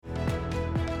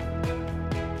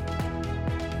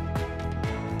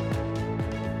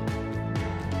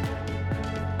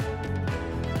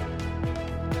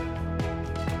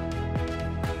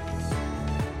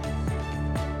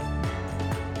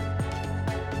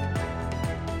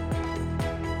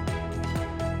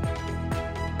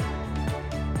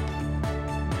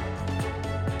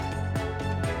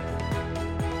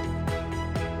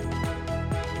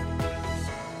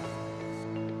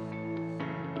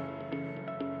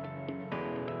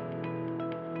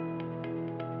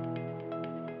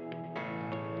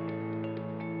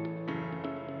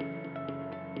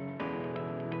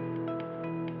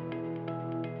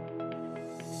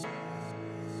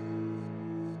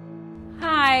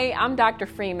Hi, I'm Dr.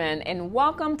 Freeman, and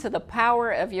welcome to the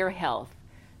Power of Your Health.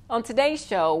 On today's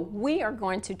show, we are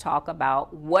going to talk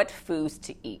about what foods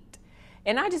to eat.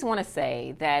 And I just want to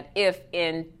say that if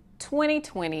in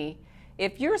 2020,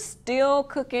 if you're still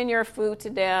cooking your food to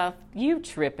death, you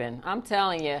tripping. I'm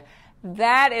telling you,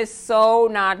 that is so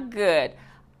not good.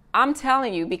 I'm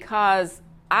telling you because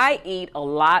I eat a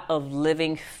lot of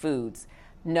living foods.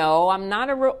 No, I'm not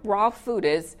a raw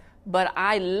foodist, but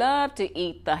I love to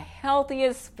eat the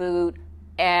healthiest food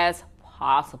as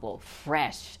possible.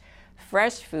 Fresh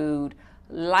food,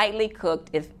 lightly cooked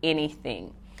if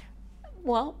anything.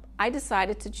 Well, I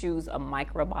decided to choose a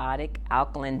microbiotic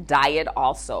alkaline diet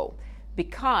also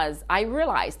because I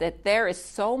realized that there is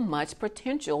so much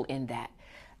potential in that.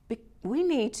 We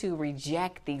need to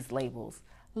reject these labels.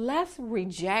 Let's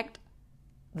reject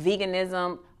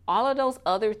veganism, all of those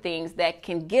other things that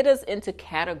can get us into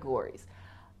categories.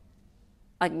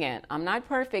 Again, I'm not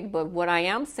perfect, but what I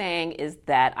am saying is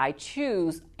that I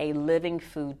choose a living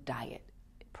food diet,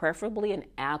 preferably an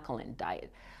alkaline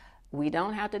diet. We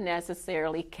don't have to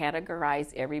necessarily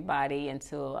categorize everybody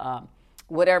into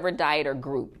whatever diet or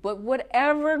group, but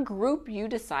whatever group you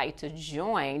decide to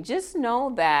join, just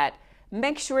know that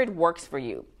make sure it works for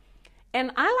you. And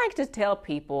I like to tell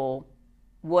people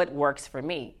what works for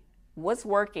me, what's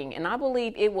working, and I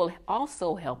believe it will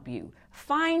also help you.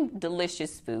 Find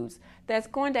delicious foods that's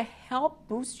going to help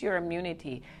boost your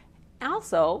immunity.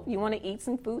 Also, you want to eat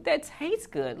some food that tastes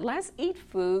good. Let's eat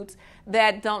foods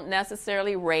that don't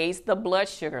necessarily raise the blood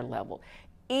sugar level.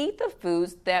 Eat the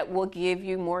foods that will give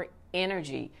you more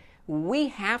energy. We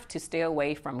have to stay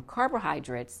away from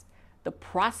carbohydrates, the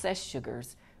processed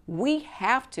sugars. We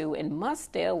have to and must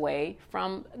stay away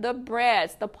from the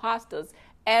breads, the pastas,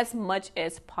 as much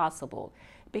as possible,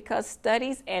 because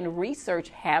studies and research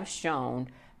have shown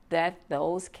that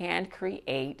those can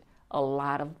create a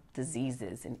lot of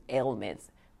diseases and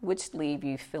ailments, which leave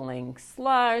you feeling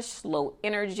sluggish, low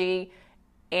energy,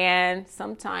 and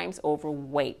sometimes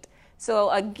overweight. So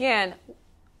again,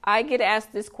 I get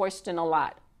asked this question a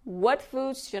lot. What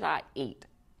foods should I eat?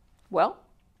 Well,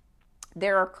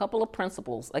 there are a couple of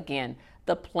principles. Again,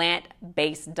 the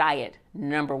plant-based diet,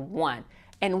 number one.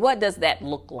 And what does that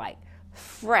look like?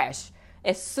 Fresh.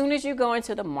 As soon as you go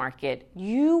into the market,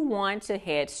 you want to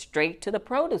head straight to the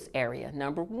produce area.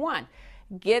 Number one,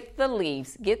 get the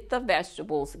leaves, get the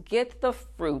vegetables, get the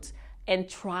fruits, and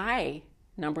try,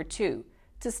 number two,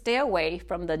 to stay away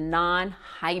from the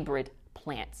non-hybrid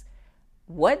plants.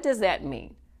 What does that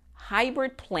mean?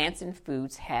 Hybrid plants and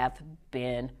foods have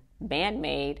been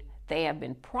man-made. They have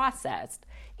been processed.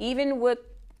 Even with,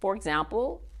 for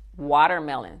example,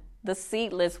 watermelon. The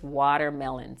seedless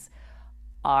watermelons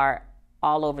are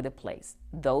all over the place.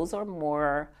 Those are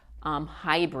more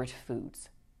hybrid foods.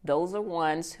 Those are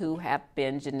ones who have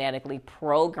been genetically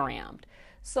programmed.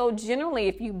 So generally,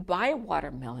 if you buy a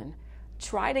watermelon,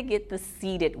 try to get the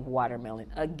seeded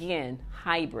watermelon. Again,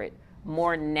 hybrid,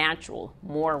 more natural,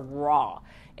 more raw.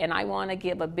 And I want to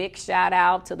give a big shout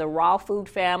out to the raw food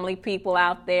family people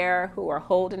out there who are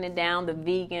holding it down, the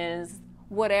vegans,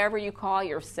 whatever you call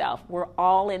yourself. We're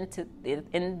all in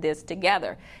this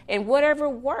together. And whatever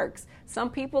works. Some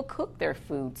people cook their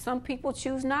food. Some people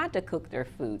choose not to cook their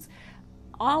foods.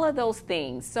 All of those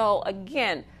things. So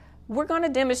again, we're going to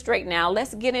demonstrate now.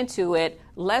 Let's get into it.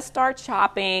 Let's start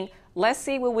chopping. Let's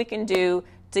see what we can do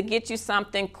to get you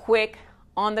something quick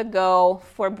on the go.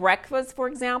 For breakfast, for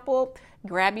example,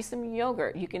 grab you some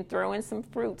yogurt. You can throw in some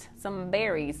fruit, some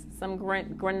berries, some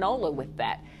granola with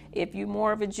that. If you're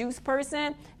more of a juice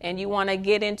person and you want to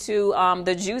get into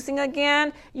the juicing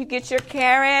again, you get your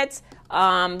carrots,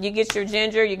 you get your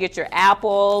ginger, you get your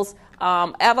apples.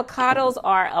 Avocados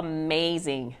are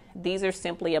amazing. These are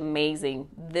simply amazing.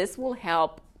 This will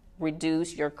help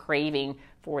reduce your craving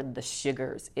for the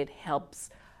sugars. It helps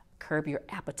curb your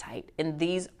appetite. And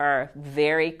these are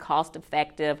very cost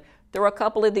effective. Throw a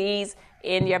couple of these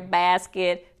in your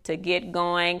basket to get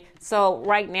going. So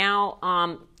right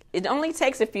now, it only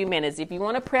takes a few minutes. If you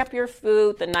want to prep your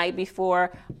food the night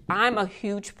before, I'm a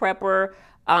huge prepper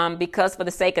because for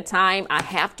the sake of time, I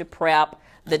have to prep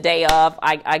the day of.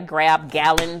 I grab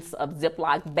gallons of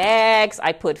Ziploc bags.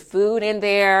 I put food in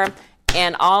there,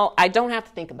 and I don't have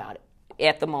to think about it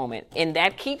at the moment. And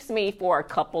that keeps me for a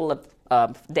couple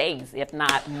of days, if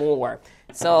not more.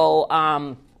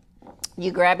 So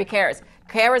you grab your carrots.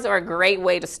 Carrots are a great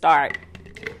way to start,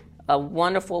 a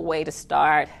wonderful way to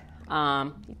start.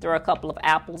 You throw a couple of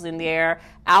apples in there.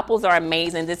 Apples are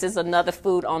amazing. This is another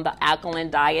food on the alkaline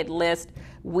diet list.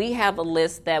 We have a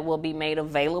list that will be made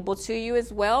available to you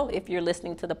as well if you're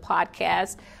listening to the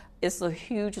podcast. It's a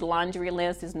huge laundry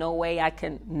list. There's no way I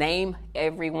can name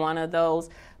every one of those,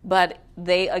 but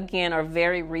they, again, are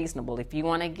very reasonable. If you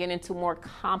want to get into more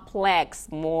complex,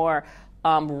 more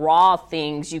raw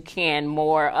things, you can.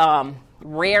 More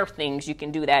rare things, you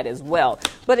can do that as well.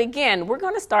 But again, we're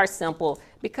going to start simple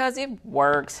because it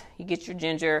works. You get your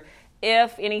ginger.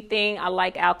 If anything, I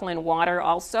like alkaline water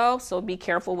also, so be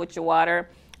careful with your water.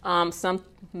 Some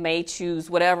may choose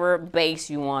whatever base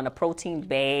you want, a protein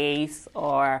base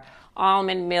or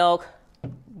almond milk.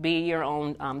 Be your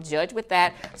own judge with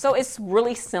that. So it's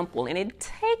really simple, and it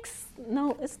takes,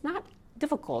 no, it's not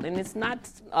difficult, and it's not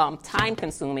time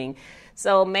consuming.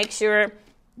 So make sure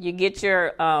you get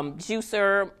your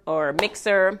juicer or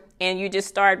mixer, and you just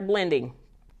start blending.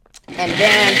 And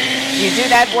then you do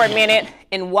that for a minute,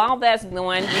 and while that's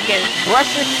going, you can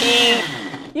brush your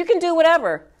teeth. You can do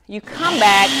whatever. You come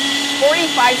back,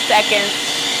 45 seconds,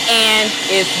 and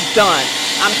it's done.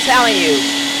 I'm telling you,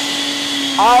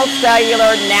 all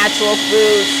cellular, natural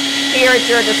foods here at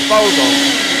your disposal.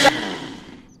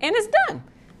 And it's done.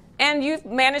 And you've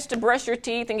managed to brush your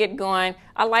teeth and get going.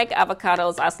 I like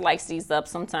avocados. I slice these up.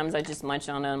 Sometimes I just munch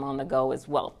on them on the go as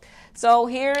well. So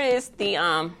here is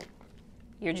the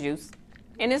your juice,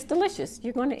 and it's delicious.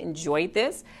 You're going to enjoy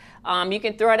this. You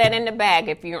can throw that in the bag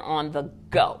if you're on the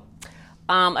go.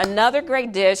 Another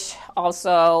great dish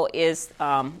also is,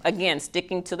 again,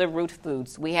 sticking to the root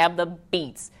foods. We have the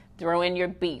beets. Throw in your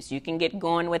beets. You can get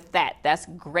going with that. That's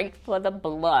great for the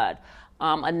blood.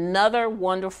 Another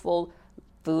wonderful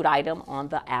food item on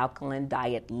the alkaline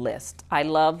diet list. I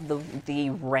love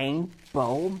the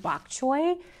rainbow bok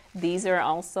choy. These are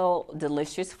also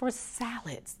delicious for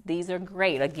salads. These are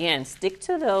great. Again, stick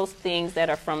to those things that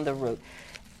are from the root.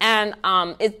 And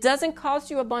it doesn't cost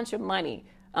you a bunch of money.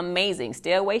 Amazing.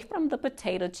 Stay away from the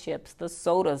potato chips, the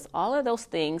sodas, all of those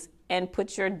things, and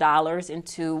put your dollars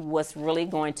into what's really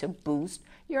going to boost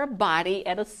your body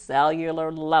at a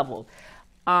cellular level.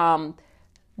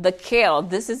 The kale,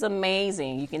 this is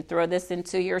amazing. You can throw this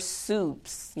into your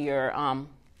soups, your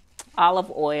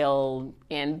olive oil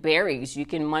and berries. You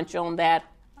can munch on that.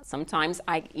 Sometimes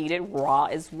I eat it raw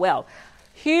as well.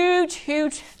 Huge,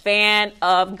 huge fan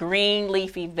of green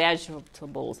leafy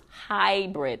vegetables,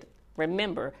 hybrid.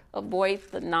 Remember, avoid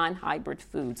the non-hybrid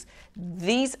foods.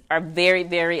 These are very,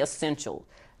 very essential.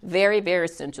 Very, very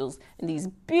essential. And these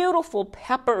beautiful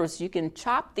peppers, you can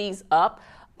chop these up.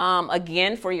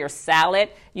 Again, for your salad,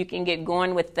 you can get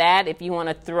going with that. If you want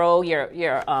to throw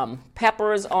your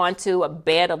peppers onto a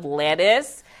bed of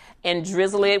lettuce and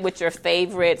drizzle it with your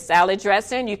favorite salad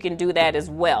dressing, you can do that as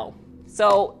well.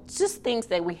 So just things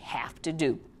that we have to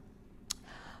do.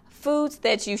 Foods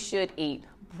that you should eat.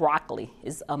 Broccoli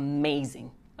is amazing,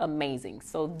 amazing.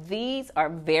 So these are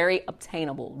very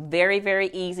obtainable, very, very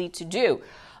easy to do.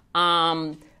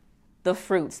 The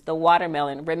fruits, the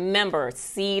watermelon, remember,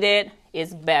 seeded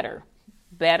is better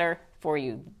for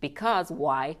you. Because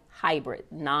why? Hybrid,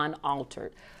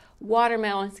 non-altered.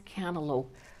 Watermelons,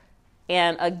 cantaloupe.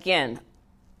 And again,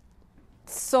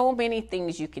 so many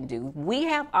things you can do. We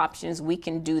have options. We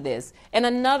can do this. And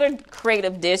another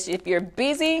creative dish, if you're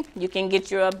busy, you can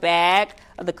get you a bag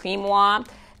of the quinoa,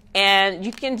 and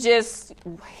you can just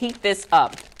heat this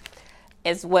up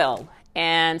as well.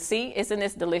 And see, isn't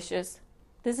this delicious?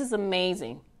 This is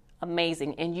amazing,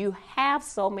 amazing. And you have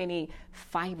so many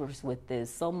fibers with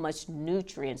this, so much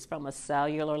nutrients from a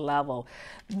cellular level.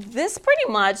 This pretty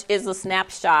much is a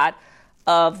snapshot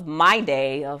of my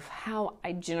day, of how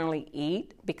I generally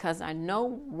eat, because I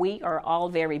know we are all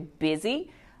very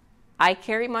busy. I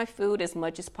carry my food as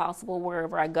much as possible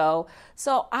wherever I go.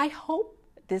 So I hope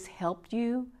this helped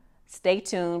you. Stay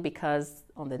tuned, because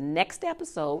on the next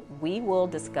episode, we will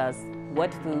discuss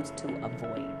what foods to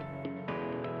avoid.